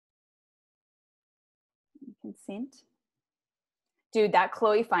Consent. Dude, that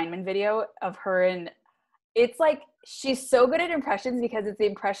Chloe Fineman video of her, and it's like she's so good at impressions because it's the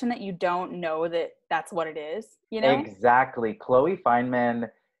impression that you don't know that that's what it is, you know? Exactly. Chloe Fineman,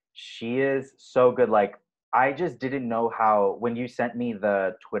 she is so good. Like, I just didn't know how, when you sent me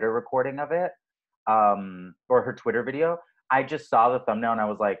the Twitter recording of it, or her Twitter video, I just saw the thumbnail and I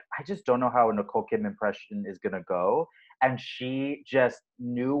was like, I just don't know how a Nicole Kidman impression is gonna go. And she just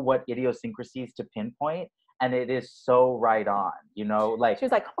knew what idiosyncrasies to pinpoint, and it is so right on, you know? Like, She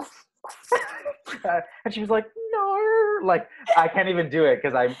was like, oh. and she was like, no, like, I can't even do it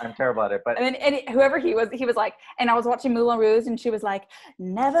because I'm terrible at it. But And then whoever he was like, and I was watching Moulin Rouge, and she was like,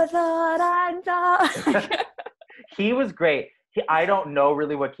 never thought I'd die. he was great. I don't know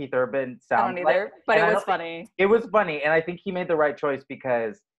really what Keith Urban sounds I don't either, like, but and it was funny. it was funny, and I think he made the right choice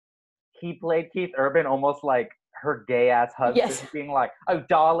because he played Keith Urban almost like her gay ass husband, Yes. being like, "Oh,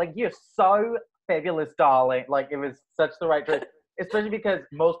 darling, you're so fabulous, darling." Like, it was such the right choice, especially because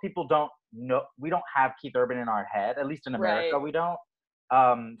most people don't know. We don't have Keith Urban in our head, at least in America, Right. we don't.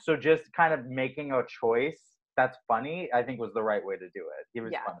 So just kind of making a choice that's funny, I think, was the right way to do it. It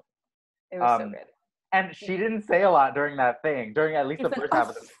was funny. It was so good. And she didn't say a lot during that thing, during at least the first half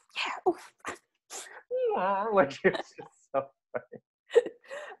of the like, it was just so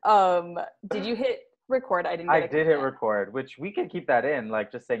funny. Did you hit record? I didn't. I did hit record, which we can keep that in, like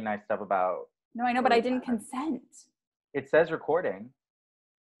just saying nice stuff about. No, I know, but I didn't consent. It says recording.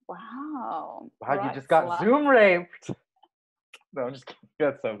 Wow. Wow, you just got Zoom raped. No, I'm just kidding.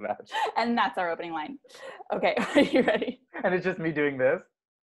 That's so bad. And that's our opening line. Okay, are you ready? And it's just me doing this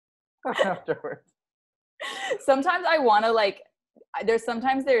afterwards. Sometimes I want to like, there's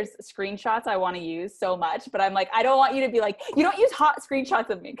screenshots I want to use so much, but I'm like, I don't want you to be like, you don't use hot screenshots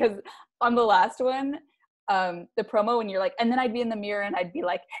of me, because on the last one, the promo, when you're like, and then I'd be in the mirror and I'd be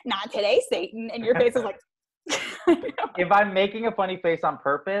like, not today, Satan, and your face is like. If I'm making a funny face on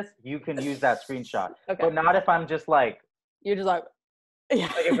purpose, you can use that screenshot. Okay. But not if I'm just like. You're just like. Yeah.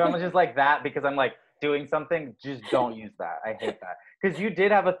 Like, if I'm just like that because I'm like doing something, just don't use that. I hate that. Because you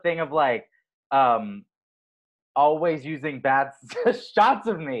did have a thing of like, always using bad shots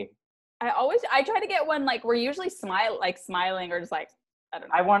of me. I try to get one like we're usually smiling or just like, I don't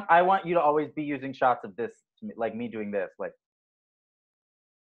know. I want you to always be using shots of this, like me doing this, like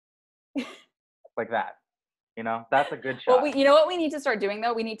like that. You know, that's a good shot. Well, you know what we need to start doing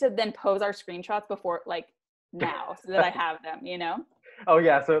though? We need to then pose our screenshots before, like, now, so that I have them. You know? Oh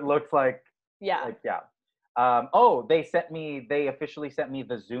yeah, so it looks like. Yeah. Like, yeah. They officially sent me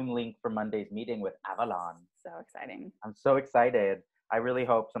the Zoom link for Monday's meeting with Avalon. So exciting. I'm so excited. I really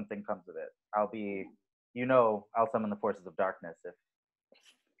hope something comes of it. I'll summon the forces of darkness if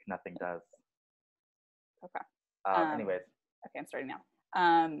nothing does. Okay. Anyways. Okay, I'm starting now.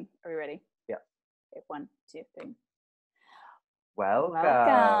 Are we ready? Yeah. Okay, 1, 2, 3.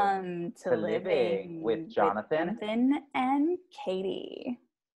 Welcome to Living with Jonathan and Katy.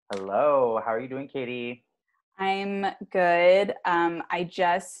 Hello, how are you doing, Katy? I'm good. I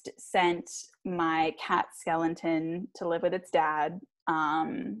just sent my cat skeleton to live with its dad.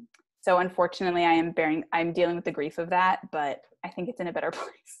 So unfortunately, I'm dealing with the grief of that, but I think it's in a better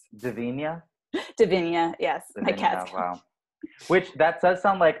place. Davinia, yes, my cat. Wow. Which that does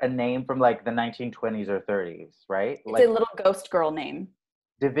sound like a name from like the 1920s or 30s, right? It's like a little ghost girl name.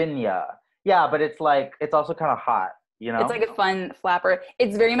 Davinia. Yeah, but it's also kind of hot, you know? It's like a fun flapper.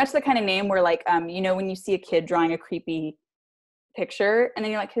 It's very much the kind of name where like, you know, when you see a kid drawing a creepy picture and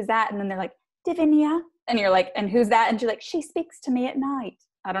then you're like, who's that? And then they're like, Davinia. And you're like, and who's that? And she's like, she speaks to me at night.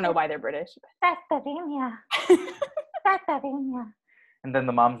 I don't know why they're British. That's Davinia. That's Davinia. And then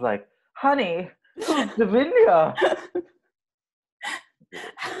the mom's like, honey, who's Davinia?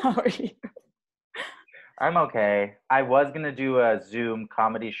 How are you? I'm okay. I was going to do a Zoom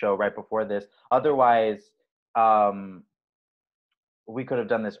comedy show right before this. Otherwise, we could have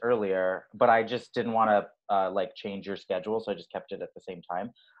done this earlier, but I just didn't want to like change your schedule, so I just kept it at the same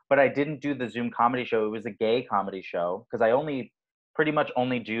time. But I didn't do the Zoom comedy show. It was a gay comedy show because I pretty much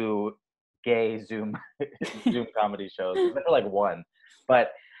only do gay Zoom comedy shows. There's been like one,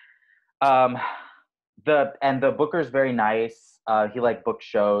 but the booker's very nice. He like books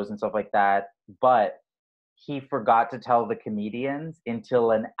shows and stuff like that, but he forgot to tell the comedians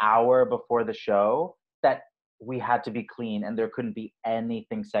until an hour before the show that we had to be clean and there couldn't be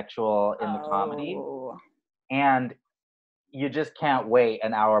anything sexual in the comedy. And you just can't wait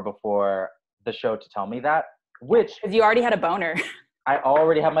an hour before the show to tell me that, which... Because you already had a boner. I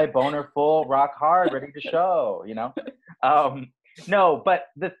already have my boner full, rock hard, ready to show, you know? No, but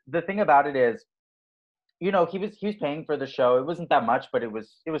the thing about it is, you know, he was paying for the show. It wasn't that much, but it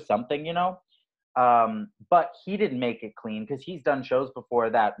was something, you know? But he didn't make it clean because he's done shows before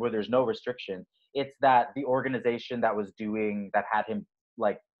that where there's no restriction. It's that the organization that was doing that had him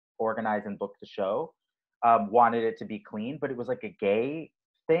like organize and book the show wanted it to be clean, but it was like a gay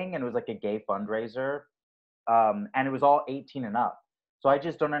thing and it was like a gay fundraiser, and it was all 18 and up. So I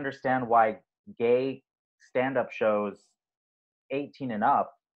just don't understand why gay stand-up shows 18 and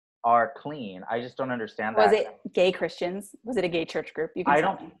up are clean. I just don't understand Was that. it gay Christians? Was it a gay church group? You can I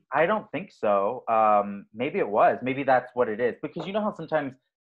tell don't me. I don't think so. Maybe it was. Maybe that's what it is. Because you know how sometimes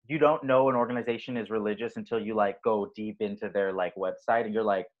you don't know an organization is religious until you like go deep into their like website and you're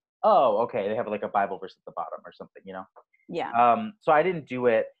like, oh, okay, they have like a Bible verse at the bottom or something, you know? Yeah. So I didn't do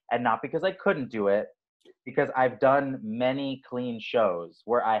it, and not because I couldn't do it, because I've done many clean shows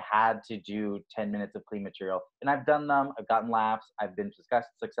where I had to do 10 minutes of clean material, and I've done them. I've gotten laughs. I've been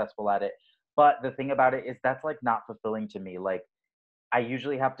successful at it. But the thing about it is that's like not fulfilling to me. Like I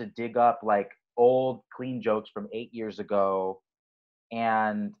usually have to dig up like old clean jokes from 8 years ago,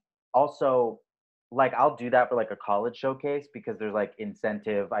 and also like I'll do that for like a college showcase because there's like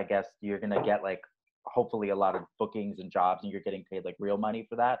incentive. I guess you're gonna get like hopefully a lot of bookings and jobs, and you're getting paid like real money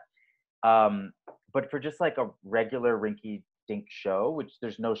for that. Um, but for just like a regular rinky dink show, which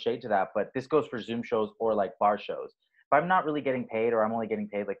there's no shade to that, but this goes for Zoom shows or like bar shows. If I'm not really getting paid or I'm only getting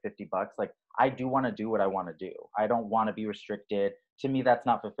paid like $50, like I do want to do what I want to do. I don't want to be restricted. To me, that's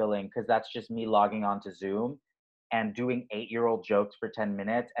not fulfilling because that's just me logging on to Zoom and doing 8-year-old jokes for 10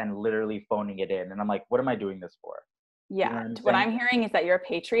 minutes and literally phoning it in. And I'm like, what am I doing this for? You know Yeah. what I'm What saying? I'm hearing is that you're a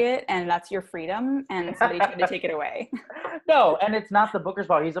patriot and that's your freedom, and somebody tried to take it away. No, and it's not the booker's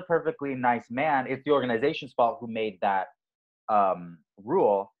fault. He's a perfectly nice man. It's the organization's fault who made that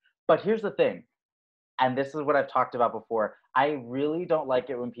rule. But here's the thing, and this is what I've talked about before. I really don't like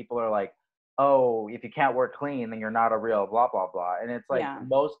it when people are like, "Oh, if you can't work clean, then you're not a real blah blah blah." And it's like Yeah.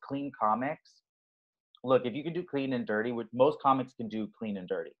 most clean comics. Look, if you can do clean and dirty, which most comics can do clean and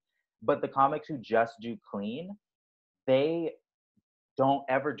dirty, but the comics who just do clean, they don't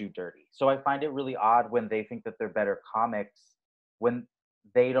ever do dirty. So I find it really odd when they think that they're better comics when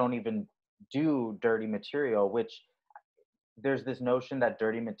they don't even do dirty material, which there's this notion that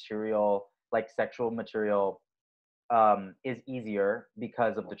dirty material, like sexual material, is easier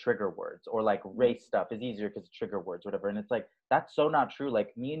because of the trigger words, or like race stuff is easier because of trigger words, whatever. And it's like, that's so not true.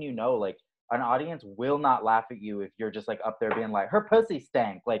 Like me and you know, like an audience will not laugh at you if you're just like up there being like, her pussy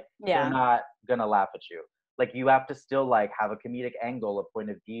stank. Like they're Yeah. not gonna laugh at you. Like you have to still like have a comedic angle, a point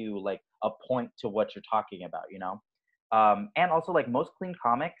of view, like a point to what you're talking about, you know? And also like most clean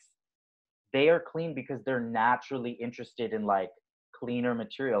comics, they are clean because they're naturally interested in like cleaner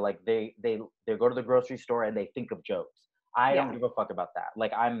material. Like they go to the grocery store and they think of jokes. I don't Yeah. give a fuck about that.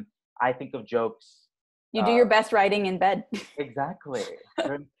 Like I think of jokes You do uh your best writing in bed. exactly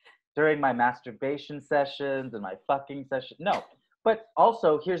during my masturbation sessions and my fucking session. No. But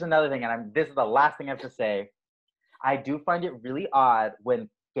also here's another thing, and this is the last thing I have to say. I do find it really odd when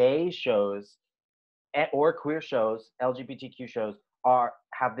gay shows or queer shows, LGBTQ shows are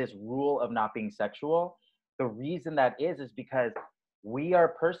have this rule of not being sexual. The reason that is because we are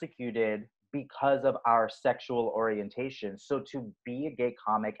persecuted because of our sexual orientation. So to be a gay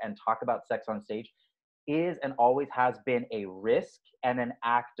comic and talk about sex on stage is and always has been a risk and an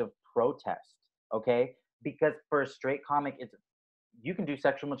act of protest. Okay? Because for a straight comic, it's you can do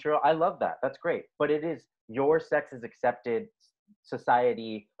sexual material. I love that. That's great. But it is your sex is accepted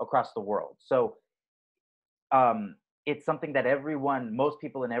society across the world. So it's something that everyone, most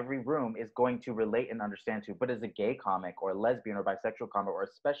people in every room is going to relate and understand to. But as a gay comic or a lesbian or bisexual comic, or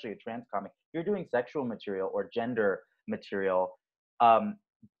especially a trans comic, you're doing sexual material or gender material. Um,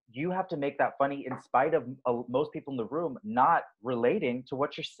 you have to make that funny in spite of most people in the room not relating to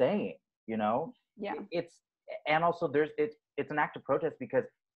what you're saying. You know, Yeah. it's and also it's an act of protest because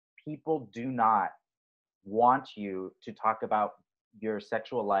people do not want you to talk about your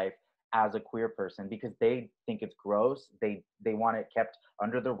sexual life as a queer person because they think it's gross. They want it kept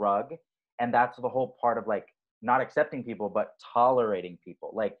under the rug, and that's the whole part of like not accepting people but tolerating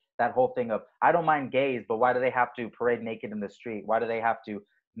people. Like that whole thing of I don't mind gays, but why do they have to parade naked in the street? Why do they have to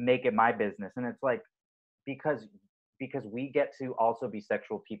make it my business? And it's like because we get to also be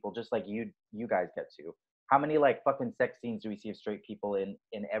sexual people just like you guys get to. How many like fucking sex scenes do we see of straight people in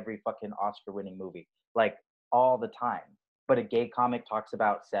every fucking Oscar winning movie? Like all the time. But a gay comic talks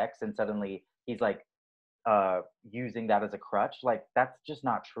about sex and suddenly he's like using that as a crutch. Like that's just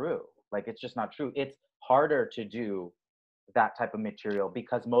not true. Like it's just not true. It's harder to do that type of material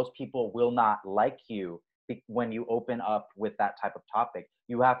because most people will not like you when you open up with that type of topic.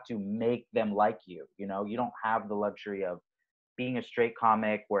 You have to make them like you. You know, you don't have the luxury of being a straight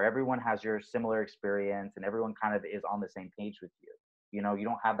comic where everyone has your similar experience and everyone kind of is on the same page with you. You know, you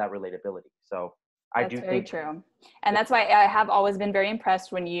don't have that relatability. So I That's do very think true. And that's why I have always been very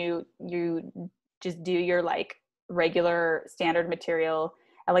impressed when you just do your like regular standard material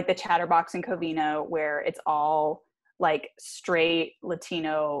at like the Chatterbox and Covino, where it's all like straight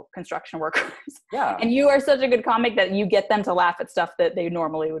Latino construction workers. yeah. And you are such a good comic that you get them to laugh at stuff that they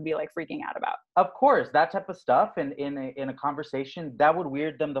normally would be like freaking out about. Of course, that type of stuff in a conversation that would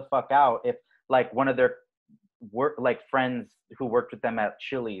weird them the fuck out if like one of their work like friends who worked with them at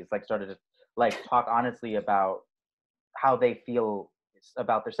Chili's like started to like talk honestly about how they feel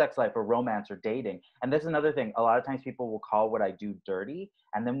about their sex life or romance or dating. And this is another thing. A lot of times people will call what I do dirty.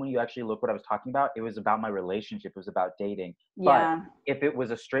 And then when you actually look what I was talking about, it was about my relationship. It was about dating. Yeah. But if it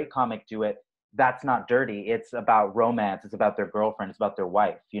was a straight comic do it, that's not dirty. It's about romance. It's about their girlfriend. It's about their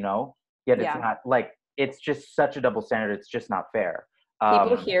wife, you know? Yet it's not like, it's just such a double standard. It's just not fair.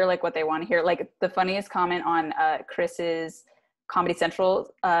 People hear like what they want to hear. Like the funniest comment on Chris's Comedy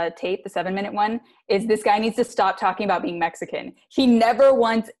Central tape, the 7-minute one, is this guy needs to stop talking about being Mexican. He never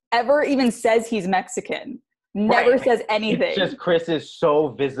once ever even says he's Mexican. Never says anything. It's just Chris is so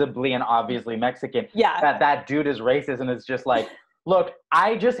visibly and obviously Mexican that dude is racist, and it's just like, look,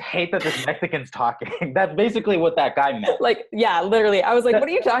 I just hate that this Mexican's talking. That's basically what that guy meant. Like, yeah, literally. I was like, what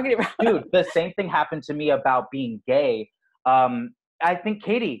are you talking about? Dude, the same thing happened to me about being gay. I think,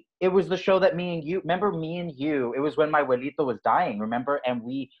 Katy, it was the show that remember me and you, it was when my abuelito was dying, remember? And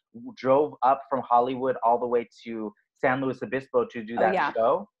we drove up from Hollywood all the way to San Luis Obispo to do that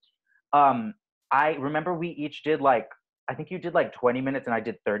show. I remember we each did like, I think you did like 20 minutes and I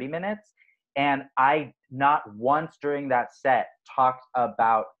did 30 minutes. And I not once during that set talked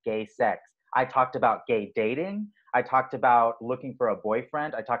about gay sex. I talked about gay dating. I talked about looking for a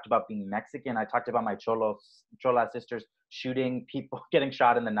boyfriend. I talked about being Mexican. I talked about my Chola sisters shooting people, getting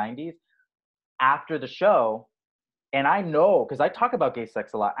shot in the 90s. After the show, and I know, because I talk about gay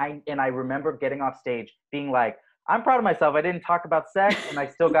sex a lot, I remember getting off stage being like, I'm proud of myself. I didn't talk about sex, and I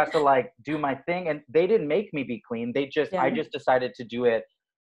still got to like do my thing. And they didn't make me be clean. I just decided to do it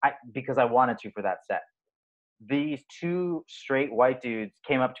because I wanted to for that set. These two straight white dudes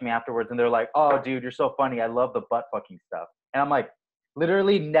came up to me afterwards and they're like, oh, dude, you're so funny. I love the butt fucking stuff. And I'm like,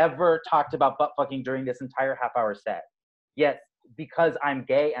 literally never talked about butt fucking during this entire half-hour set. Yet, because I'm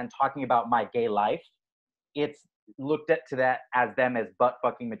gay and talking about my gay life, it's looked at to that as them as butt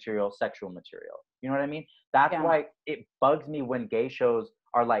fucking material, sexual material. You know what I mean? That's why it bugs me when gay shows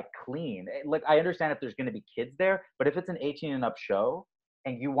are like clean. Like, I understand if there's going to be kids there, but if it's an 18 and up show,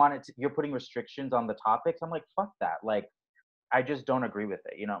 and you're putting restrictions on the topics, I'm like, fuck that. Like, I just don't agree with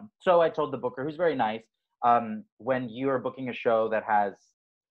it, you know? So I told the booker, who's very nice, when you're booking a show that has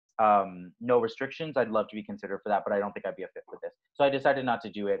no restrictions, I'd love to be considered for that, but I don't think I'd be a fit for this. So I decided not to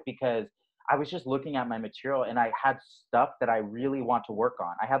do it because I was just looking at my material and I had stuff that I really want to work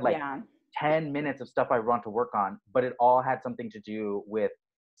on. I had like 10 minutes of stuff I want to work on, but it all had something to do with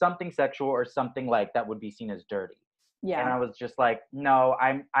something sexual or something like that would be seen as dirty. Yeah. And I was just like, no,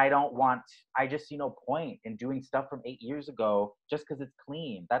 I just see no point in doing stuff from 8 years ago just because it's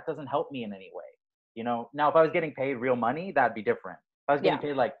clean. That doesn't help me in any way. You know, now if I was getting paid real money, that'd be different. If I was getting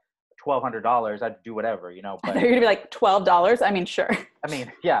paid like $1,200, I'd do whatever, you know. But they're gonna be like $12. I mean, sure. I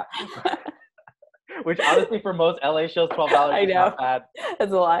mean, yeah. Which honestly, for most LA shows, $12 I know. is not bad.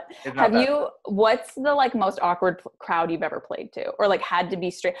 That's a lot. What's the like most awkward crowd you've ever played to, or like had to be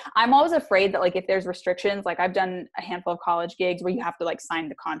straight? I'm always afraid that like if there's restrictions, like I've done a handful of college gigs where you have to like sign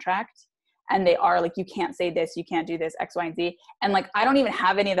the contract and they are like, you can't say this, you can't do this, X, Y, and Z. And like, I don't even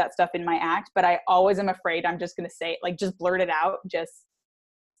have any of that stuff in my act, but I always am afraid I'm just going to say it, like just blurt it out just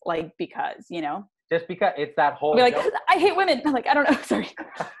like, because, you know? Just because it's that whole like, I hate women. I'm like, I don't know. Sorry.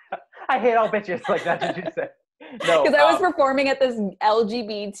 I hate all bitches. Like, that's what you said. No, because I was performing at this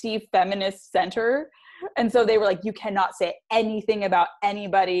LGBT feminist center. And so they were like, you cannot say anything about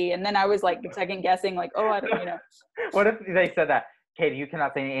anybody. And then I was like second guessing, like, oh, I don't, you know. What if they said that? Katy, you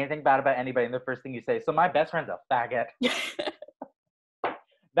cannot say anything bad about anybody. And the first thing you say, so my best friend's a faggot.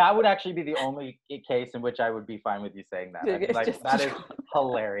 That would actually be the only case in which I would be fine with you saying that. That is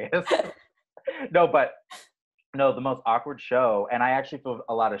hilarious. No, the most awkward show, and I actually feel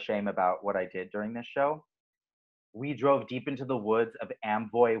a lot of shame about what I did during this show. We drove deep into the woods of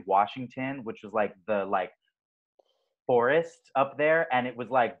Amboy, Washington, which was like the forest up there, and it was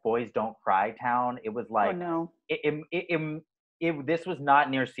like Boys Don't Cry town. It was like, oh no, this was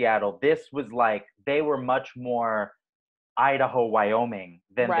not near Seattle. This was like, they were much more Idaho, Wyoming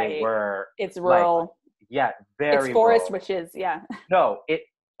than they were. It's rural. Like, yeah, very. It's forest, rural. which is No, it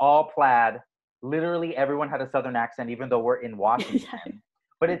all plaid. Literally everyone had a Southern accent, even though we're in Washington.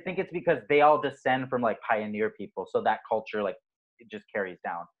 But I think it's because they all descend from like pioneer people. So that culture, like, it just carries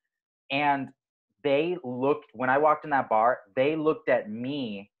down. And they looked, when I walked in that bar, they looked at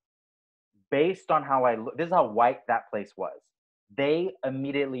me based on how I look. This is how white that place was. They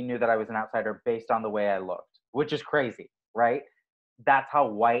immediately knew that I was an outsider based on the way I looked, which is crazy, right? That's how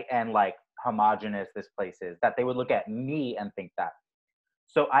white and like homogenous this place is, that they would look at me and think that.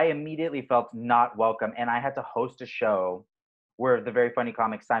 So I immediately felt not welcome. And I had to host a show where the very funny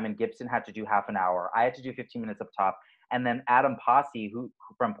comic Simon Gibson had to do half an hour. I had to do 15 minutes up top. And then Adam Posse, who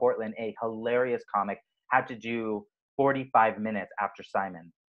from Portland, a hilarious comic, had to do 45 minutes after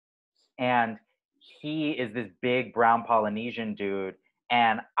Simon. And he is this big brown Polynesian dude.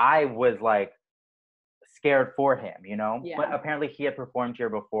 And I was like scared for him, you know? Yeah. But apparently he had performed here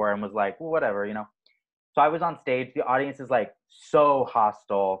before and was like, well, whatever, you know? So I was on stage. The audience is like so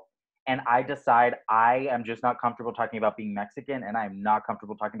hostile. And I decide I am just not comfortable talking about being Mexican and I'm not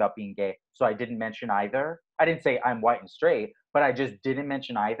comfortable talking about being gay. So I didn't mention either. I didn't say I'm white and straight, but I just didn't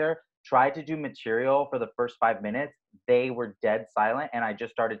mention either. Tried to do material for the first 5 minutes. They were dead silent. And I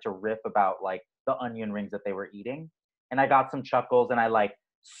just started to riff about like the onion rings that they were eating. And I got some chuckles and I like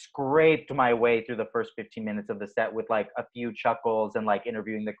scraped my way through the first 15 minutes of the set with like a few chuckles and like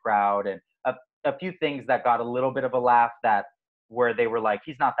interviewing the crowd and a few things that got a little bit of a laugh, that where they were like,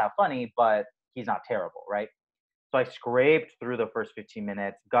 he's not that funny, but he's not terrible, right? So I scraped through the first 15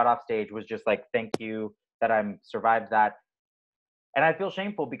 minutes, got off stage, was just like, thank you that I'm survived that. And I feel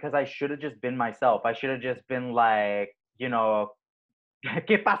shameful because I should have just been myself. I should have just been like, you know,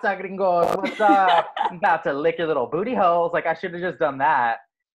 ¿Qué pasa, gringos? What's up? I'm about to lick your little booty holes. Like, I should have just done that,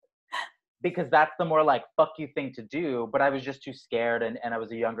 because that's the more like fuck you thing to do. But I was just too scared, and I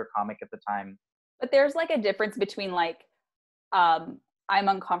was a younger comic at the time. But there's like a difference between like I'm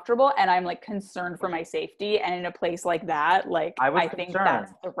uncomfortable and I'm like concerned for my safety, and in a place like that, like I think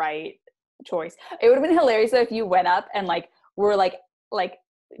that's the right choice. It would have been hilarious though if you went up and like were like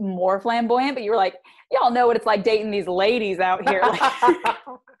more flamboyant, but you were like, y'all know what it's like dating these ladies out here. Like,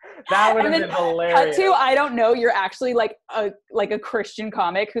 that would have been hilarious. Cut to, I don't know, you're actually like a Christian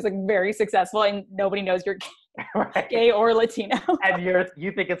comic who's like very successful and nobody knows you're right. Gay or Latino. And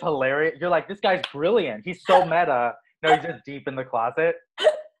you think it's hilarious. You're like, this guy's brilliant. He's so meta. No, he's just deep in the closet.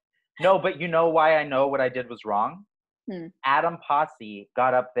 No, but you know why I know what I did was wrong? Adam Posse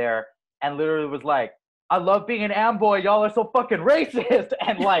got up there and literally was like, I love being an amboy. Y'all are so fucking racist.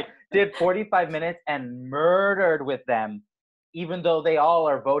 And like did 45 minutes and murdered with them, even though they all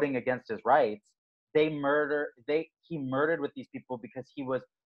are voting against his rights. He murdered with these people because he was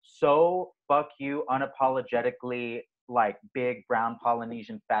so fuck you, unapologetically like big brown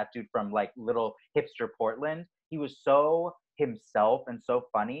Polynesian fat dude from like little hipster Portland. He was so himself and so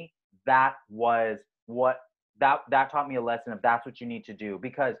funny. That was what that taught me a lesson of, that's what you need to do,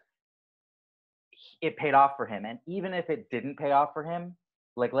 because it paid off for him. And even if it didn't pay off for him,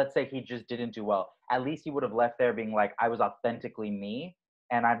 like let's say he just didn't do well, at least he would have left there being like, I was authentically me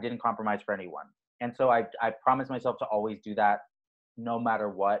and I didn't compromise for anyone. And so I promised myself to always do that no matter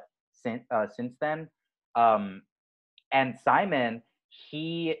what since then. And Simon,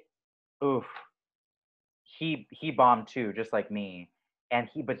 he bombed too, just like me.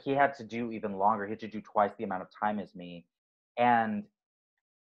 But he had to do even longer. He had to do twice the amount of time as me. And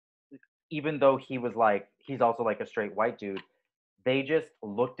even though he's also like a straight white dude, they just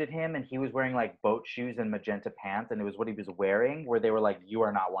looked at him and he was wearing like boat shoes and magenta pants, and it was what he was wearing, where they were like, you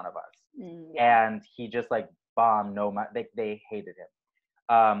are not one of us. And he just like bombed. They hated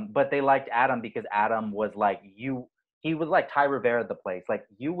him. But they liked Adam because Adam was like, he was like Ty Rivera the place. Like,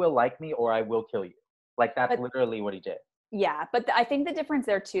 you will like me or I will kill you. Like, that's literally what he did. Yeah. But I think the difference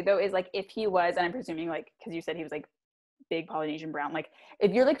there too, though, is like, if he was, and I'm presuming like, cause you said he was like big Polynesian brown, like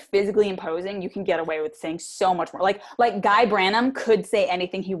if you're like physically imposing, you can get away with saying so much more. Like Guy Branum could say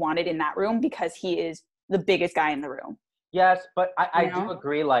anything he wanted in that room because he is the biggest guy in the room. Yes, but I do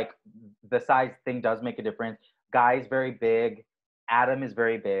agree, like the size thing does make a difference. Guy's very big. Adam is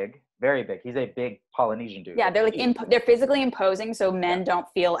very big. Very big. He's a big Polynesian dude. Yeah, they're like they're physically imposing, so men don't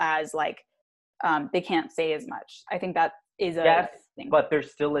feel as like they can't say as much. I think that is a thing. But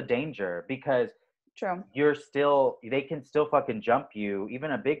there's still a danger because true. They can still fucking jump you.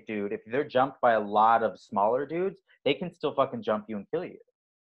 Even a big dude, if they're jumped by a lot of smaller dudes, they can still fucking jump you and kill you.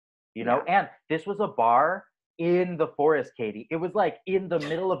 You know? And this was a bar in the forest, Katy. It was like in the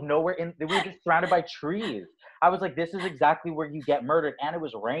middle of nowhere. We were just surrounded by trees. I was like, this is exactly where you get murdered. And it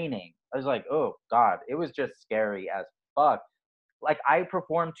was raining. I was like, oh God, it was just scary as fuck. Like, I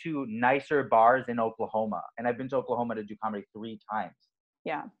performed to nicer bars in Oklahoma, and I've been to Oklahoma to do comedy 3 times.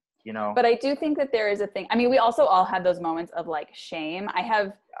 Yeah. you know? But I do think that there is a thing. I mean, we also all had those moments of like shame. I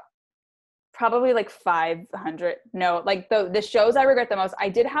have probably like 500. No, like the shows I regret the most. I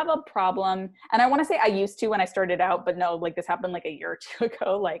did have a problem, and I want to say I used to when I started out, but no, like this happened like a year or two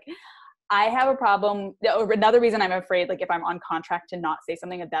ago. Like I have a problem. Another reason I'm afraid, like if I'm on contract to not say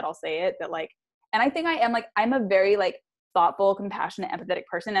something, that I'll say it. That like, and I think I am like, I'm a very like thoughtful, compassionate, empathetic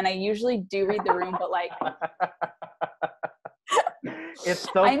person, and I usually do read the room, but like it's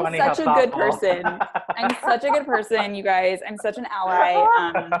so I'm funny such how a good thoughtful. person. I'm such a good person, you guys. I'm such an ally.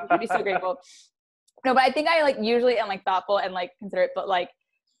 You should be so grateful. No, but I think I like usually am like thoughtful and like considerate, but like,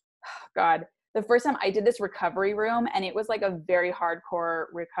 oh God, the first time I did this recovery room, and it was like a very hardcore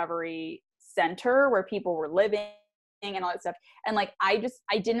recovery center where people were living and all that stuff. And like, I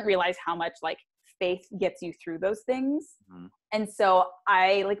didn't realize how much like faith gets you through those things. Mm-hmm. And so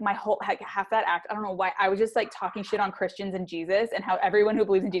I like my whole half that act, I don't know why, I was just like talking shit on Christians and Jesus and how everyone who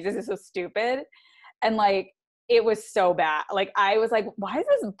believes in Jesus is so stupid. And like, it was so bad. Like, I was like, why is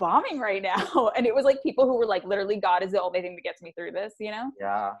this bombing right now? And it was like people who were like, literally, God is the only thing that gets me through this, you know?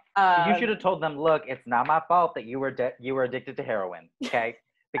 Yeah. You should have told them, look, it's not my fault that you were addicted to heroin, okay?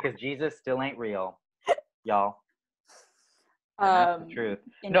 Because Jesus still ain't real, y'all. That's the truth.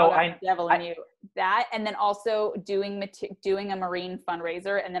 No, devil in you. That, and then also doing a Marine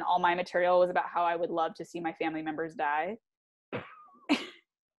fundraiser, and then all my material was about how I would love to see my family members die.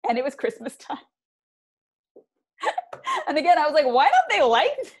 And it was Christmas time. And again, I was like, why don't they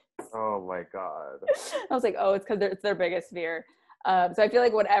like this? Oh my God. I was like, oh, it's because it's their biggest fear. So I feel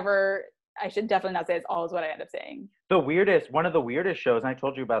like whatever, I should definitely not say it's always what I end up saying. One of the weirdest shows, and I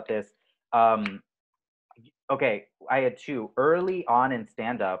told you about this. Okay, I had two early on in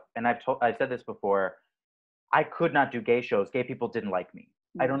stand-up, and I've said this before. I could not do gay shows. Gay people didn't like me.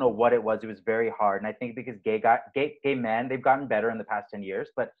 I don't know what it was. It was very hard, and I think because gay men, they've gotten better in the past 10 years,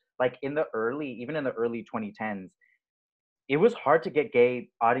 but like even in the early 2010s, it was hard to get gay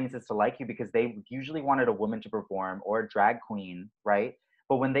audiences to like you because they usually wanted a woman to perform or a drag queen, right?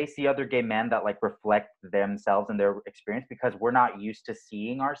 But when they see other gay men that like reflect themselves and their experience, because we're not used to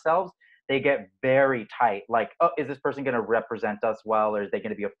seeing ourselves, they get very tight. Like, oh, is this person going to represent us well, or is they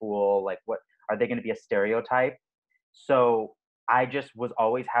going to be a fool? Like, what are they going to be a stereotype? So I just was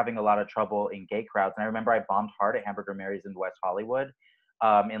always having a lot of trouble in gay crowds. And I remember I bombed hard at Hamburger Mary's in West Hollywood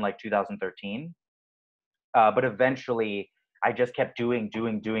in like 2013. But eventually I just kept doing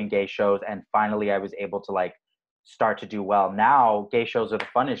gay shows. And finally I was able to like start to do well. Now gay shows are the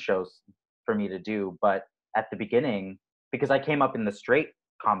funnest shows for me to do. But at the beginning, because I came up in the straight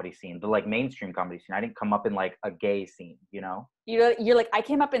comedy scene, the like mainstream comedy scene, I didn't come up in like a gay scene, you know? You're like, I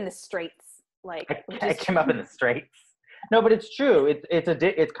came up in the straights. Like I came up in the straights. No, but it's true.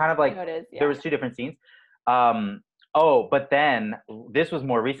 It's kind of like there was two different scenes. But then this was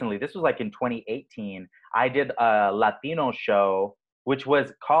more recently. This was like in 2018. I did a Latino show, which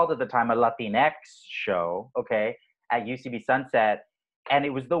was called at the time a Latinx show, okay, at UCB Sunset. And it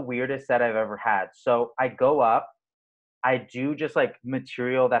was the weirdest set I've ever had. So I go up, I do just like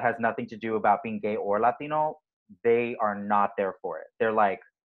material that has nothing to do about being gay or Latino. They are not there for it. They're like,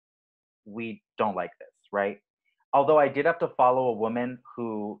 we don't like this, right? Although I did have to follow a woman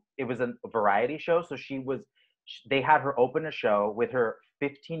who, it was a variety show. So they had her open a show with her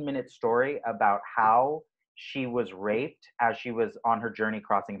 15-minute story about how she was raped as she was on her journey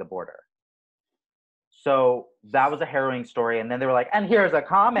crossing the border. So that was a harrowing story. And then they were like, and here's a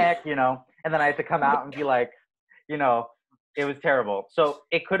comic, you know, and then I had to come out and be like, you know, it was terrible. So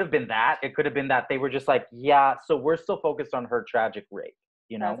it could have been that. It could have been that they were just like, yeah, so we're still focused on her tragic rape.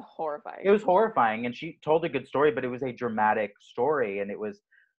 You know, that's horrifying. It was horrifying, and she told a good story, but it was a dramatic story, and it was,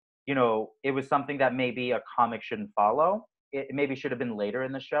 you know, it was something that maybe a comic shouldn't follow. It maybe should have been later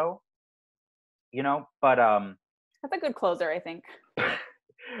in the show, you know. But that's a good closer, I think.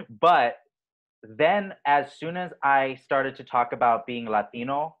 But then, as soon as I started to talk about being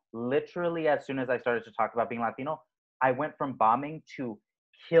Latino, literally as soon as I started to talk about being Latino, I went from bombing to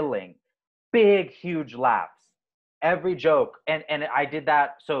killing, big, huge laughs. Every joke, and I did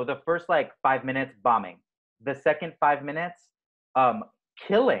that. So the first like 5 minutes bombing, the second 5 minutes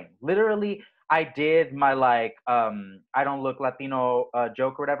killing. Literally, I did my like I don't look Latino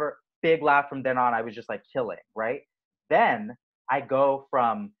joke or whatever. Big laugh from then on. I was just like killing, right? Then I go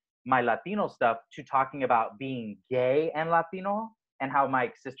from my Latino stuff to talking about being gay and Latino and how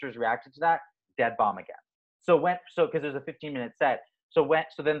my sisters reacted to that. Dead bomb again. So because there's a 15-minute set. So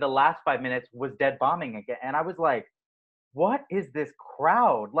then the last 5 minutes was dead bombing again. And I was like, what is this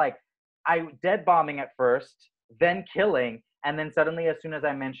crowd? Like, I dead bombing at first, then killing, And then suddenly, as soon as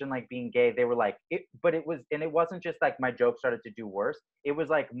I mentioned like being gay, they were like, it wasn't just like my jokes started to do worse. It was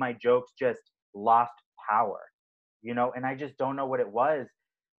like my jokes just lost power, and I just don't know what it was.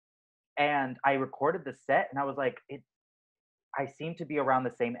 And I recorded the set and I was like, I seem to be around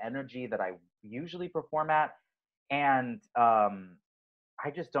the same energy that I usually perform at. And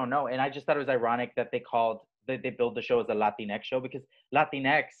I just don't know. And I just thought it was ironic that they build the show as a Latinx show, because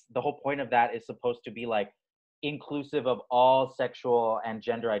Latinx, the whole point of that is supposed to be like inclusive of all sexual and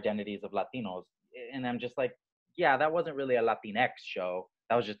gender identities of Latinos. And I'm just like, yeah, that wasn't really a Latinx show.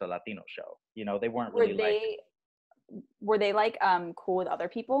 That was just a Latino show. They weren't Were really like, they like cool with other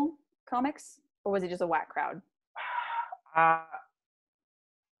people, comics, or was it just a whack crowd? uh,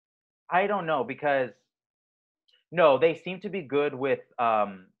 I don't know, because no, they seem to be good with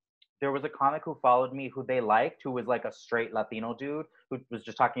there was a comic who followed me who they liked, who was like a straight Latino dude who was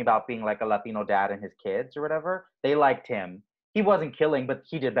just talking about being like a Latino dad and his kids or whatever. They liked him. He wasn't killing, but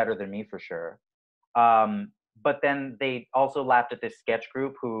he did better than me for sure. But then they also laughed at this sketch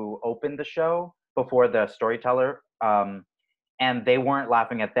group who opened the show before the storyteller. And they weren't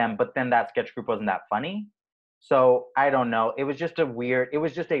laughing at them, but then that sketch group wasn't that funny. So I don't know. It was just a weird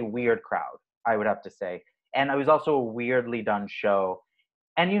crowd, I would have to say. And it was also a weirdly done show.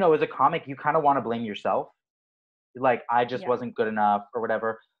 And as a comic, you kind of want to blame yourself. Like, I just wasn't good enough or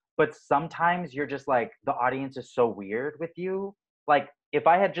whatever. But sometimes you're just like, the audience is so weird with you. Like, if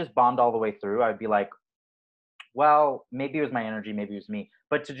I had just bombed all the way through, I'd be like, well, maybe it was my energy, maybe it was me.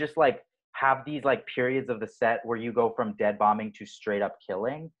 But to just like have these like periods of the set where you go from dead bombing to straight up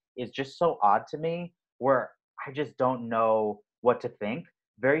killing is just so odd to me, where I just don't know what to think.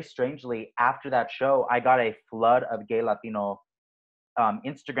 Very strangely, after that show, I got a flood of gay Latino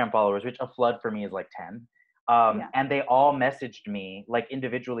Instagram followers, which a flood for me is like 10. And they all messaged me like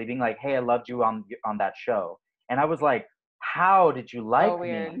individually, being like, "Hey, I loved you on that show." And I was like, "How did you like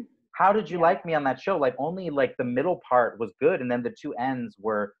me? How did you like me on that show? Like, only like the middle part was good, and then the two ends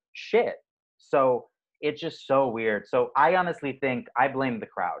were shit." So it's just so weird. So I honestly think I blame the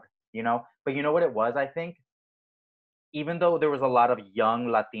crowd, But you know what it was? I think even though there was a lot of young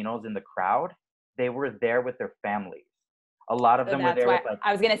Latinos in the crowd, they were there with their families. A lot of So them were that's there why with like,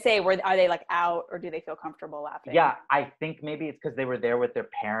 I was gonna say, are they like out, or do they feel comfortable laughing? yeah, I think maybe it's because they were there with their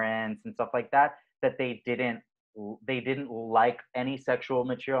parents and stuff like that, that they didn't like any sexual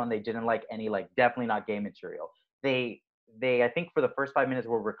material, and they didn't like any, like, definitely not gay material. They I think for the first 5 minutes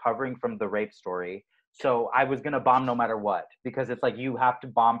were recovering from the rape story. So I was gonna bomb no matter what, because it's like you have to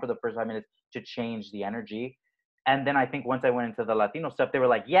bomb for the first 5 minutes to change the energy. And then I think once I went into the Latino stuff, they were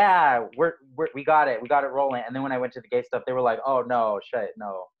like, "Yeah, we got it rolling." And then when I went to the gay stuff, they were like, "Oh no, shit,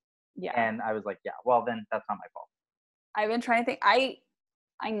 no." Yeah. And I was like, "Yeah, well then that's not my fault." I've been trying to think.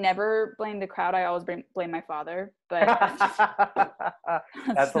 I never blame the crowd. I always blame my father. But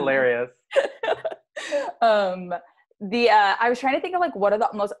That's hilarious. I was trying to think of like what are the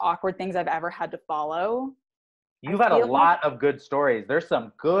most awkward things I've ever had to follow. You've had a lot of good stories. There's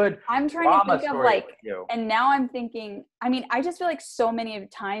some good I'm trying to think of like, with you. And now I'm thinking, I mean, I just feel like so many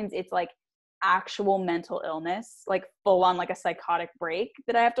times it's like actual mental illness, like full on like a psychotic break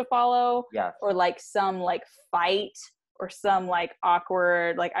that I have to follow. Yes. Or like some like fight or some like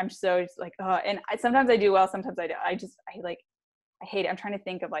awkward, like I'm so just like, and sometimes I do well, sometimes I don't. I hate it. I'm trying to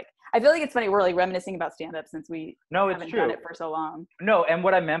think of like, I feel like it's funny. We're like reminiscing about stand-up since we haven't done it for so long. No, and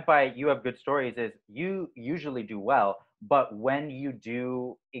what I meant by you have good stories is you usually do well, but when you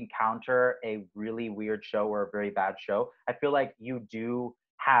do encounter a really weird show or a very bad show, I feel like you do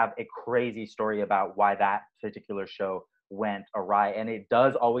have a crazy story about why that particular show went awry. And it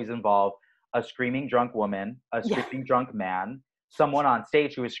does always involve a screaming drunk woman, a screaming drunk man, someone on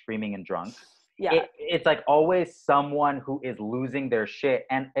stage who is screaming and drunk. Yeah. It's like always someone who is losing their shit.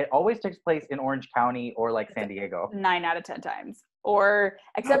 And it always takes place in Orange County or like San Diego. 9 out of 10 times. Or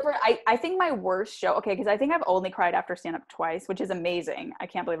except for, I think my worst show, okay, because I think I've only cried after stand-up twice, which is amazing. I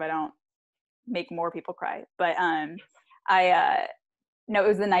can't believe I don't make more people cry. But no, it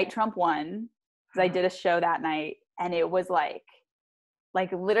was the night Trump won, because I did a show that night, and it was like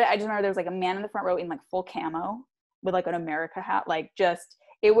literally, I just remember there was like a man in the front row in like full camo with like an America hat, like just,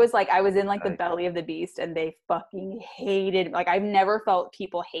 it was like I was in like the belly of the beast, and they fucking hated, like I've never felt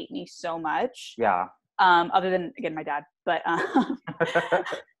people hate me so much. Yeah. Other than, again, my dad, but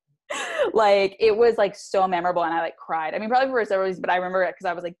like it was like so memorable, and I like cried. I mean, probably for several reasons, but I remember it because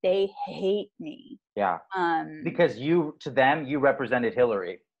I was like, they hate me. Yeah. Because to them, you represented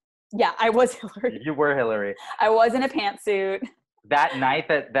Hillary. Yeah, I was Hillary. You were Hillary. I was in a pantsuit. That night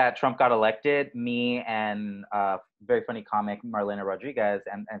that Trump got elected, me and very funny comic Marlena Rodriguez,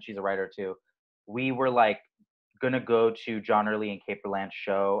 and she's a writer too, we were like gonna go to John Early and Caperland's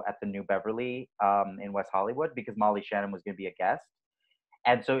show at the New Beverly in West Hollywood because Molly Shannon was gonna be a guest.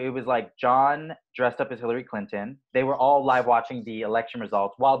 And so it was like John dressed up as Hillary Clinton. They were all live watching the election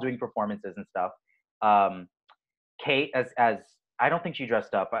results while doing performances and stuff. Kate as I don't think she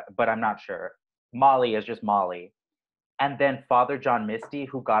dressed up, but I'm not sure. Molly as just Molly. And then Father John Misty,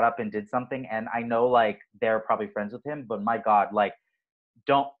 who got up and did something. And I know like they're probably friends with him, but my God, like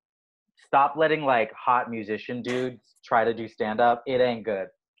don't stop letting like hot musician dudes try to do stand up. It ain't good.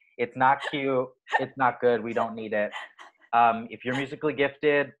 It's not cute. It's not good. We don't need it. If you're musically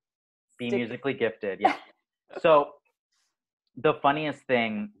gifted, be musically gifted. Yeah. So the funniest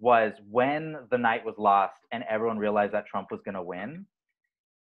thing was when the night was lost and everyone realized that Trump was going to win,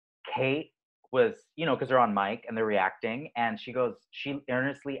 Kate was, you know, because they're on mic and they're reacting. And she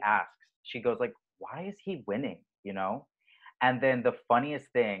earnestly asks, she goes like, why is he winning? You know? And then the funniest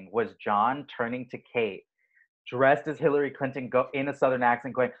thing was John turning to Kate, dressed as Hillary Clinton, go in a Southern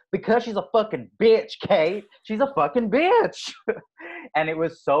accent going, because she's a fucking bitch, Kate. She's a fucking bitch. And it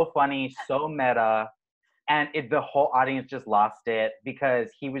was so funny, so meta. And the whole audience just lost it because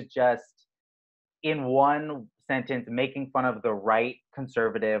he was just, in one sentence, making fun of the right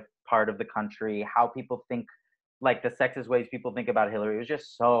conservative part of the country, how people think, like the sexist ways people think about Hillary. It was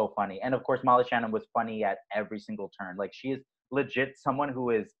just so funny. And of course, Molly Shannon was funny at every single turn. Like she is legit someone who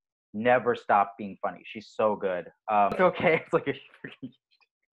is never stopped being funny. She's so good. It's okay. It's like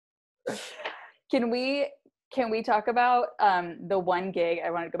Can we talk about the one gig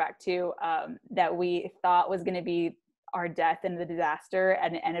I want to go back to that we thought was going to be our death and the disaster,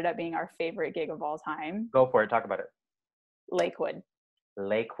 and it ended up being our favorite gig of all time? Go for it. Talk about it. Lakewood.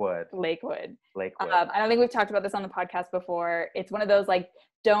 I don't think we've talked about this on the podcast before. It's one of those like,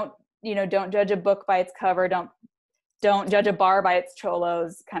 don't judge a book by its cover. Don't judge a bar by its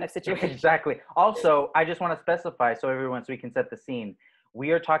cholos kind of situation. Exactly. Also, I just want to specify so we can set the scene.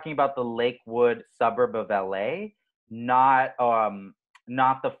 We are talking about the Lakewood suburb of LA, not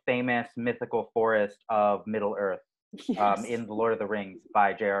the famous mythical forest of Middle Earth, yes, in The Lord of the Rings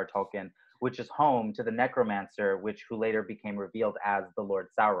by J.R. Tolkien, which is home to the necromancer, who later became revealed as the Lord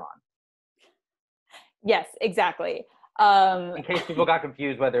Sauron. Yes, exactly. In case people got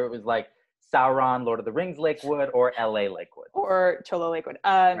confused whether it was like Sauron, Lord of the Rings Lakewood, or LA Lakewood. Or Cholo Lakewood.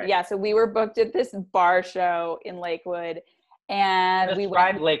 Right. Yeah, so we were booked at this bar show in Lakewood, and we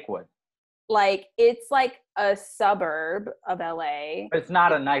went. Lakewood. Like, it's like a suburb of LA. But it's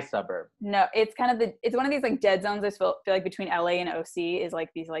not a nice suburb. No, it's kind of it's one of these like dead zones I feel like between LA and OC is like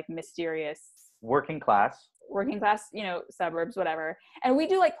these like mysterious. Working class, suburbs, whatever. And we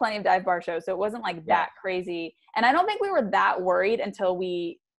do like plenty of dive bar shows, so it wasn't like that crazy. And I don't think we were that worried until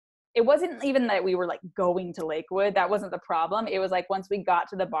it wasn't even that we were like going to Lakewood. That wasn't the problem. It was like once we got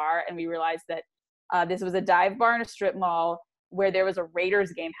to the bar and we realized that this was a dive bar in a strip mall where there was a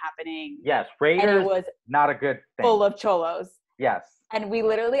Raiders game happening. Yes, Raiders, and it was not a good thing. Full of cholos. Yes. And we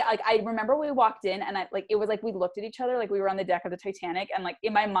literally, like, I remember we walked in and it was like we looked at each other like we were on the deck of the Titanic, and like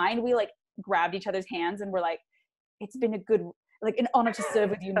in my mind we like grabbed each other's hands and we're like, it's been an honor to serve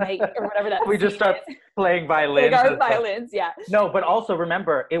with you, mate, or whatever that we just start playing violins. Our violins, yeah. No, but also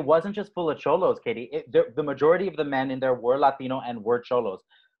remember, it wasn't just full of cholos, Katie. The majority of the men in there were Latino and were cholos.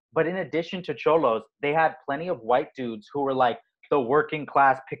 But in addition to cholos, they had plenty of white dudes who were like the working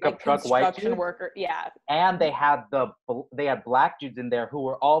class pickup truck white dudes. Worker, yeah. And they had black dudes in there who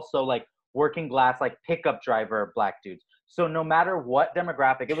were also like working class, like pickup driver black dudes. So no matter what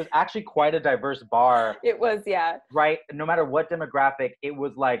demographic, it was actually quite a diverse bar. It was, yeah. Right? No matter what demographic, it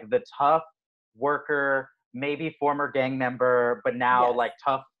was like the tough worker, maybe former gang member, but now like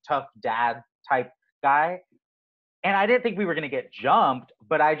tough dad type guy. And I didn't think we were going to get jumped,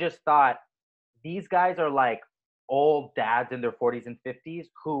 but I just thought these guys are like old dads in their 40s and 50s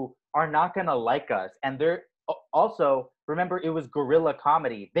who are not going to like us. And they're also, remember, it was guerrilla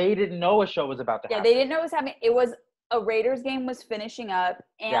comedy. They didn't know a show was about to happen. Yeah, they didn't know it was happening. It was a Raiders game was finishing up,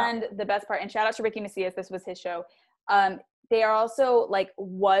 and the best part, and shout out to Ricky Macias, this was his show. They are also like,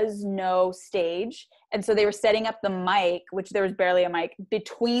 was no stage. And so they were setting up the mic, which there was barely a mic,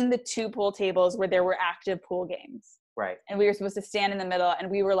 between the two pool tables where there were active pool games. Right. And we were supposed to stand in the middle,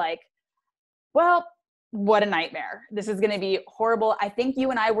 and we were like, well, what a nightmare. This is going to be horrible. I think you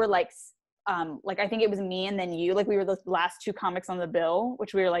and I were like I think it was me and then you, like we were the last two comics on the bill,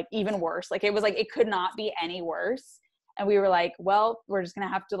 which we were like even worse. Like it was like, it could not be any worse. And we were like, well, we're just going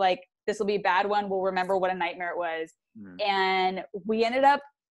to have to like, this will be a bad one. We'll remember what a nightmare it was. Mm. And we ended up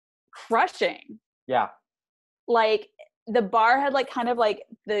crushing. Yeah. Like the bar had like kind of like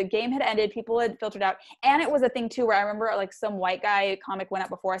the game had ended. People had filtered out. And it was a thing too, where I remember like some white guy comic went up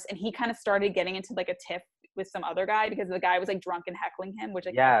before us and he kind of started getting into like a tiff with some other guy because the guy was like drunk and heckling him, which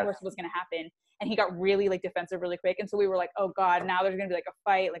like Yes. of course was going to happen. And he got really like defensive really quick. And so we were like, oh God, now there's going to be like a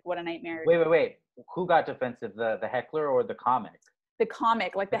fight. Like what a nightmare. Wait. Who got defensive? The heckler or the comic? The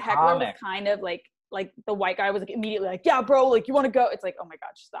comic, like the heckler was kind of like the white guy was like immediately like, yeah, bro, like you want to go? It's like, oh my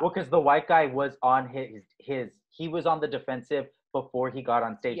God, stop. Well, because the white guy was on he was on the defensive before he got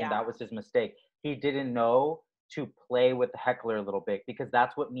on stage, and that was his mistake. He didn't know to play with the heckler a little bit because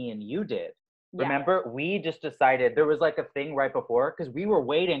that's what me and you did. Yeah. Remember, we just decided there was like a thing right before because we were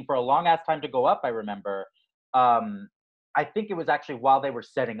waiting for a long ass time to go up. I remember. I think it was actually while they were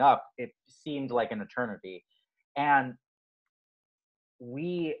setting up. It seemed like an eternity, and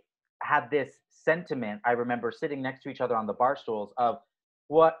we had this sentiment. I remember sitting next to each other on the bar stools of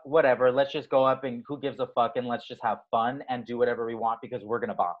whatever. Let's just go up and who gives a fuck and let's just have fun and do whatever we want because we're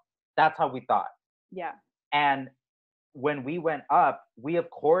gonna bomb. That's how we thought. Yeah. And when we went up, we of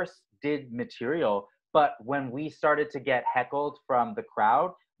course did material, but when we started to get heckled from the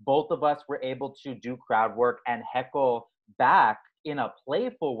crowd, both of us were able to do crowd work and heckle back in a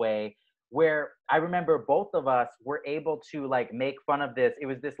playful way where I remember both of us were able to like make fun of this. It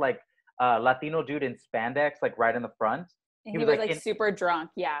was this like Latino dude in spandex, like right in the front. And he was like super drunk,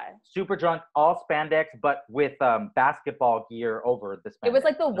 yeah. Super drunk, all spandex, but with basketball gear over the spandex. It was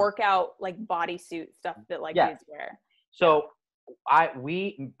like the workout, like bodysuit stuff that like dudes wear. So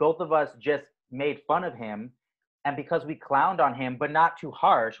we both of us just made fun of him, and because we clowned on him, but not too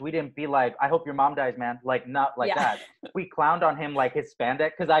harsh. We didn't be like, "I hope your mom dies, man." Like not like that. We clowned on him like his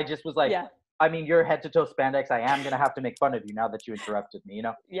spandex, because I just was like, I mean, you're head to toe spandex. I am gonna have to make fun of you now that you interrupted me. You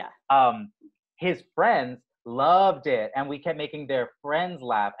know? Yeah. His friends loved it, and we kept making their friends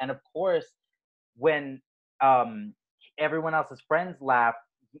laugh. And of course, when everyone else's friends laugh,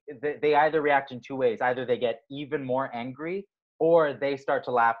 they either react in two ways. Either they get even more angry, or they start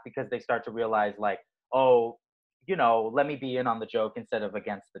to laugh because they start to realize, like, oh, you know, let me be in on the joke instead of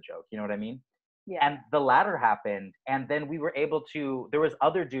against the joke. You know what I mean? Yeah. And the latter happened, and then we were able to. There was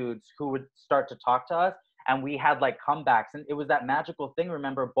other dudes who would start to talk to us, and we had like comebacks, and it was that magical thing.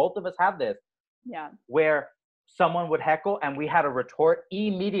 Remember, both of us have this. Yeah. Where someone would heckle and we had a retort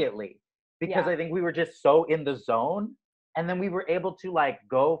immediately because I think we were just so in the zone, and then we were able to like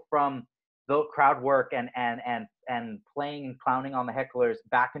go from the crowd work and playing and clowning on the hecklers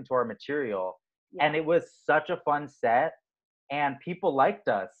back into our material. And it was such a fun set, and people liked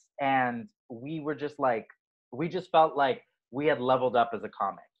us, and we were just like, we just felt like we had leveled up as a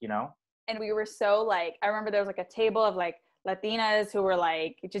comic, you know? And we were so like, I remember there was like a table of like Latinas who were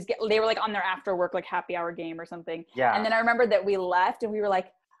like, they were like on their after work, like happy hour game or something. Yeah. And then I remember that we left and we were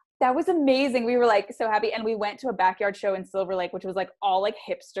like, that was amazing. We were like so happy. And we went to a backyard show in Silver Lake, which was like all like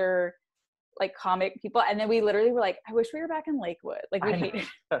hipster, like comic people. And then we literally were like, I wish we were back in Lakewood. Like we hated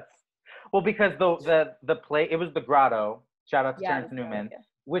it. Well, because the play, it was the Grotto, shout out to Terrence Newman,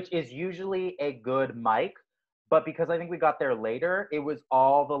 which is usually a good mic. But because I think we got there later, it was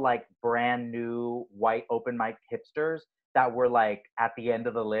all the like brand new white open mic hipsters that were like at the end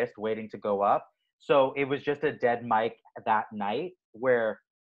of the list waiting to go up. So it was just a dead mic that night where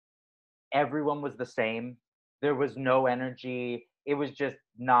everyone was the same. There was no energy. It was just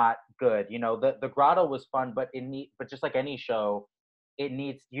not good. You know, the Grotto was fun, but but just like any show, you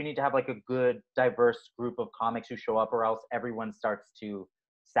need to have like a good diverse group of comics who show up, or else everyone starts to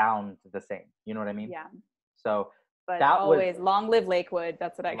sound the same. You know what I mean? Yeah. So but that always long live Lakewood.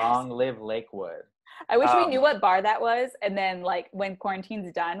 That's what I guess. Long live Lakewood. I wish we knew what bar that was, and then like when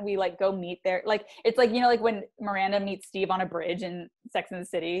quarantine's done, we like go meet there. Like it's like, you know, like when Miranda meets Steve on a bridge in Sex and the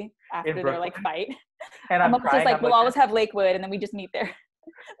City after their like fight. And I'm just like, we'll always have Lakewood, and then we just meet there.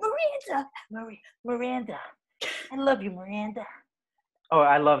 Miranda, I love you, Miranda. Oh,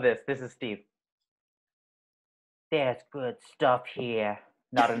 I love this. This is Steve. There's good stuff here.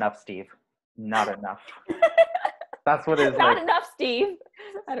 Not enough, Steve. Not enough. That's what it is. Not enough, Steve.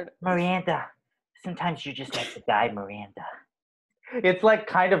 I don't know. Miranda, sometimes you just have to die, Miranda. It's like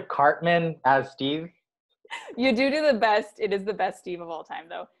kind of Cartman as Steve. You do the best. It is the best Steve of all time,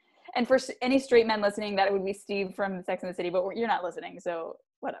 though. And for any straight men listening, that would be Steve from Sex and the City, but you're not listening, so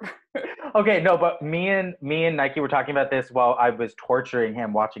whatever. Okay, no, but me and Nike were talking about this while I was torturing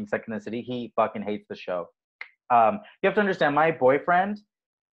him watching Sex and the City. He fucking hates the show. You have to understand, my boyfriend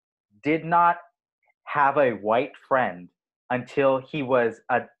did not have a white friend until he was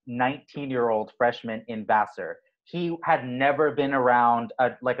a 19-year-old freshman in Vassar. He had never been around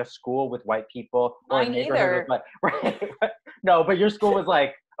a school with white people or a neighborhood with right. No, but your school was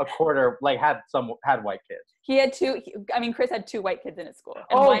like a quarter, like had white kids. He had two. Chris had two white kids in his school.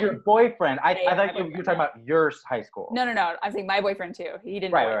 Oh, your boyfriend. I thought you were talking about your high school. No. I'm saying my boyfriend too. He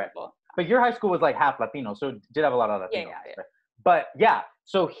didn't know white people. But your high school was like half Latino, so it did have a lot of Yeah, Latino. yeah, yeah. But yeah,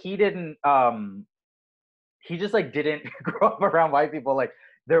 so he didn't. He just like didn't grow up around white people. Like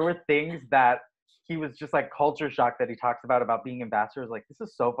there were things that he was just like culture shock that he talks about being ambassadors. Like this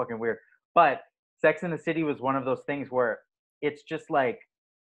is so fucking weird. But Sex in the City was one of those things where it's just like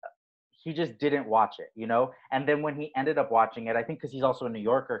he just didn't watch it, you know? And then when he ended up watching it, I think because he's also a New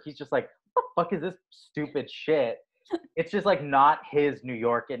Yorker, he's just like, what the fuck is this stupid shit? It's just like not his New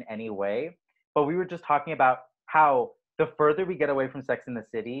York in any way. But we were just talking about how the further we get away from Sex in the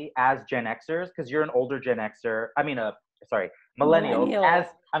City as Gen Xers, because you're an older Gen Xer, I mean, sorry, millennials. Millennial.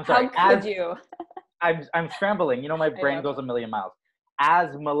 I'm sorry, How could you? I'm scrambling. You know, my I brain know. goes a million miles. As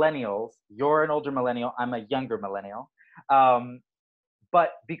millennials, you're an older millennial. I'm a younger millennial. Um,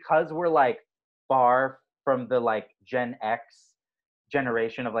 but because we're like far from the like Gen X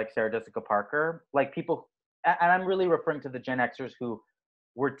generation of like Sarah Jessica Parker, like people, and I'm really referring to the Gen Xers who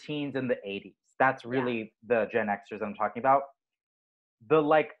were teens in the 80s. That's really the Gen Xers I'm talking about. The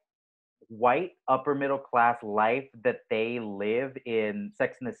like white upper middle class life that they live in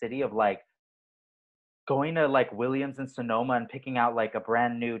Sex in the City of like going to like Williams and Sonoma and picking out like a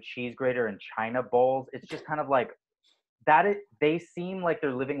brand new cheese grater and china bowls. It's just kind of like they seem like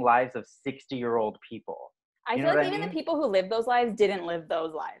they're living lives of 60-year-old people. I You feel know like what I even the mean? people who live those lives didn't live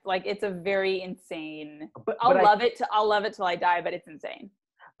those lives. Like it's a very insane. But I'll love it till I die, but it's insane.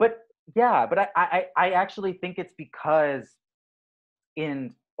 But yeah, but I actually think it's because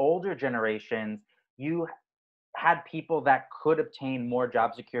in older generations you had people that could obtain more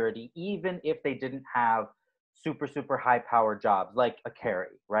job security even if they didn't have super high power jobs like a Carrie,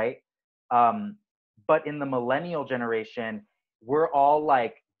 right? Um, but in the millennial generation, we're all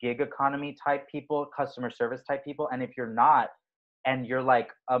like gig economy type people, customer service type people, and if you're not, and you're like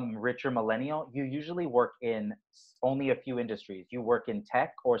a richer millennial, you usually work in only a few industries. You work in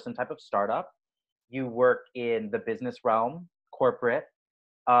tech or some type of startup. You work in the business realm, corporate,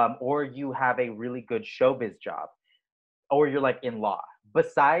 or you have a really good showbiz job, or you're like in law.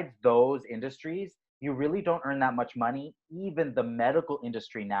 Besides those industries, you really don't earn that much money. Even the medical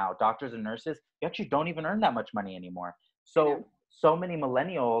industry now, doctors and nurses, you actually don't even earn that much money anymore. So many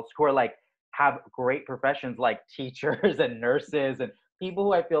millennials who are like have great professions like teachers and nurses and people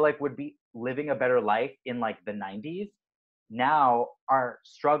who I feel like would be living a better life in like the 90s now are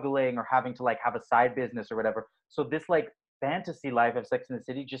struggling or having to like have a side business or whatever. So this like fantasy life of Sex in the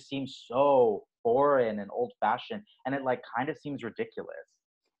City just seems so foreign and old fashioned, and it like kind of seems ridiculous.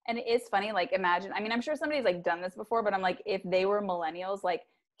 And it is funny, like imagine, I mean, I'm sure somebody's like done this before, but I'm like, if they were millennials, like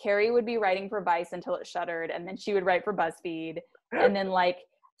Carrie would be writing for Vice until it shuttered, and then she would write for BuzzFeed, and then like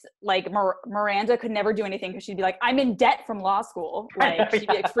Miranda could never do anything because she'd be like, I'm in debt from law school. Like she'd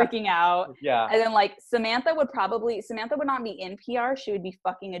be like freaking out. Yeah. And then like Samantha would not be in PR. She would be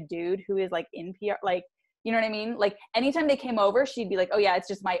fucking a dude who is like in PR. Like, you know what I mean? Like anytime they came over, she'd be like, oh yeah, it's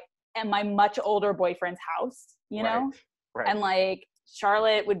just my much older boyfriend's house, you know? Right. And like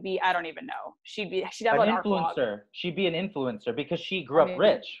Charlotte would be, I don't even know. She'd have an an art blog. influencer. She'd be an influencer because she grew up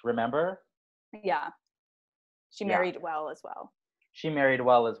rich, remember? Yeah. She married well as well. She married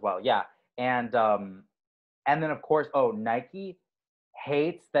well as well. Yeah. And then of course, Nike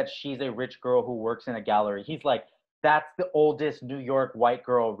hates that she's a rich girl who works in a gallery. He's like, that's the oldest New York white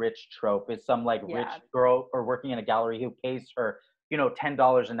girl rich trope is some like rich girl or working in a gallery who pays her,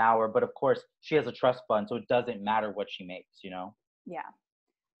 $10 an hour. But of course, she has a trust fund, so it doesn't matter what she makes, Yeah.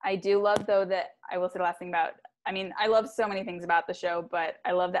 I do love, though, that I will say the last thing about, I mean, I love so many things about the show, but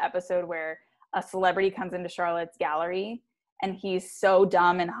I love the episode where a celebrity comes into Charlotte's gallery and he's so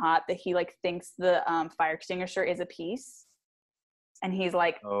dumb and hot that he like thinks the fire extinguisher is a piece. And he's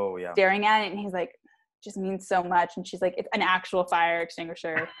like staring at it and he's like, just means so much. And she's like, it's an actual fire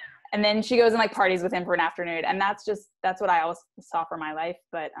extinguisher. And then she goes and like parties with him for an afternoon. And that's what I always saw for my life.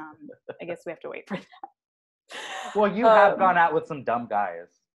 But I guess we have to wait for that. Well, you have gone out with some dumb guys.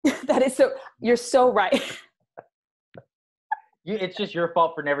 You're so right. It's just your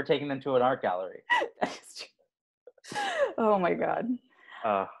fault for never taking them to an art gallery. That is true. Oh my God.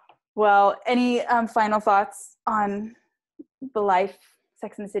 Well, any final thoughts on the life,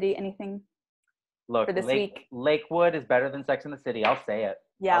 Sex and the City, anything? Look, for this week? Lakewood is better than Sex and the City. I'll say it.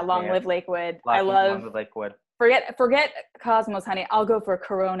 Yeah, long live Lakewood. Long live Lakewood. Forget Cosmos, honey. I'll go for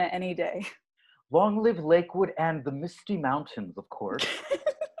Corona any day. Long live Lakewood and the Misty Mountains, of course.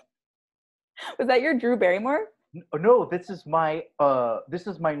 Was that your Drew Barrymore? No, this is my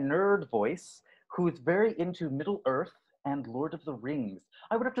nerd voice who's very into Middle Earth and Lord of the Rings.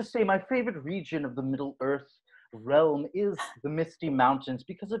 I would have to say my favorite region of the Middle Earth realm is the Misty Mountains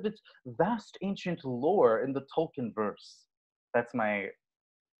because of its vast ancient lore in the Tolkien verse. That's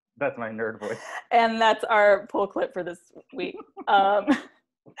That's my nerd voice. And that's our pull clip for this week.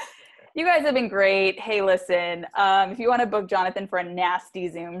 You guys have been great. Hey, listen, if you want to book Jonathan for a nasty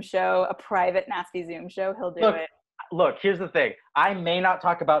Zoom show, a private nasty Zoom show, he'll do it. Look, here's the thing. I may not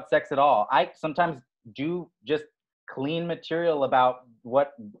talk about sex at all. I sometimes do just clean material about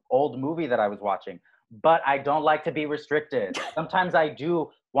what old movie that I was watching, but I don't like to be restricted. Sometimes I do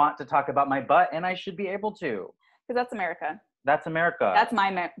want to talk about my butt, and I should be able to. Because that's America. That's America. That's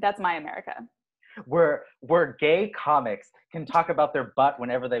my America. Where gay comics can talk about their butt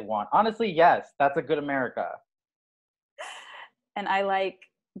whenever they want. Honestly, yes, that's a good America. And I like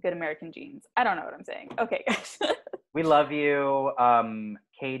good American jeans. I don't know what I'm saying. Okay, guys. We love you.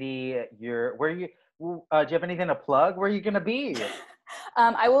 Katy, do you have anything to plug? Where are you gonna be?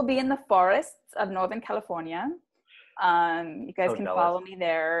 I will be in the forests of Northern California. You guys can follow me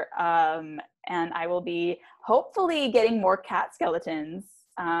there. And I will be hopefully getting more cat skeletons.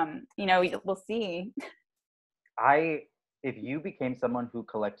 We'll see. If you became someone who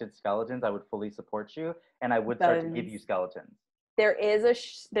collected skeletons, I would fully support you, and I would start to give you skeletons.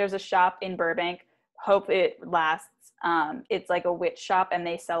 There's a shop in Burbank. Hope it lasts. It's like a witch shop, and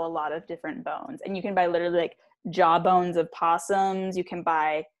they sell a lot of different bones, and you can buy literally like jaw bones of possums. You can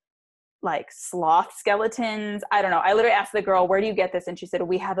buy like sloth skeletons. I don't know. I literally asked the girl, "Where do you get this?" And she said,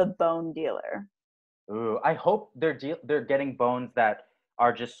 "We have a bone dealer." Ooh, I hope they're getting bones that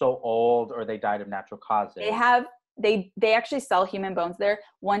are just so old or they died of natural causes. They actually sell human bones there.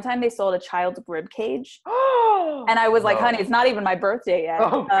 One time they sold a child's rib cage. And I was like, honey, it's not even my birthday yet.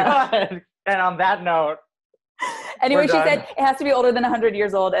 Oh, God. And on that note. Anyway, she said it has to be older than 100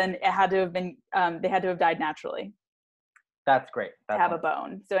 years old, and it had to have been, they had to have died naturally. That's great. To have a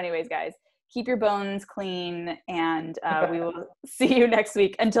bone. So anyways, guys, keep your bones clean, and we will see you next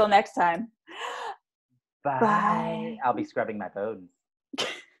week. Until next time. Bye. Bye. I'll be scrubbing my bones.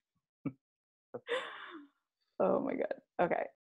 Oh my God. Okay.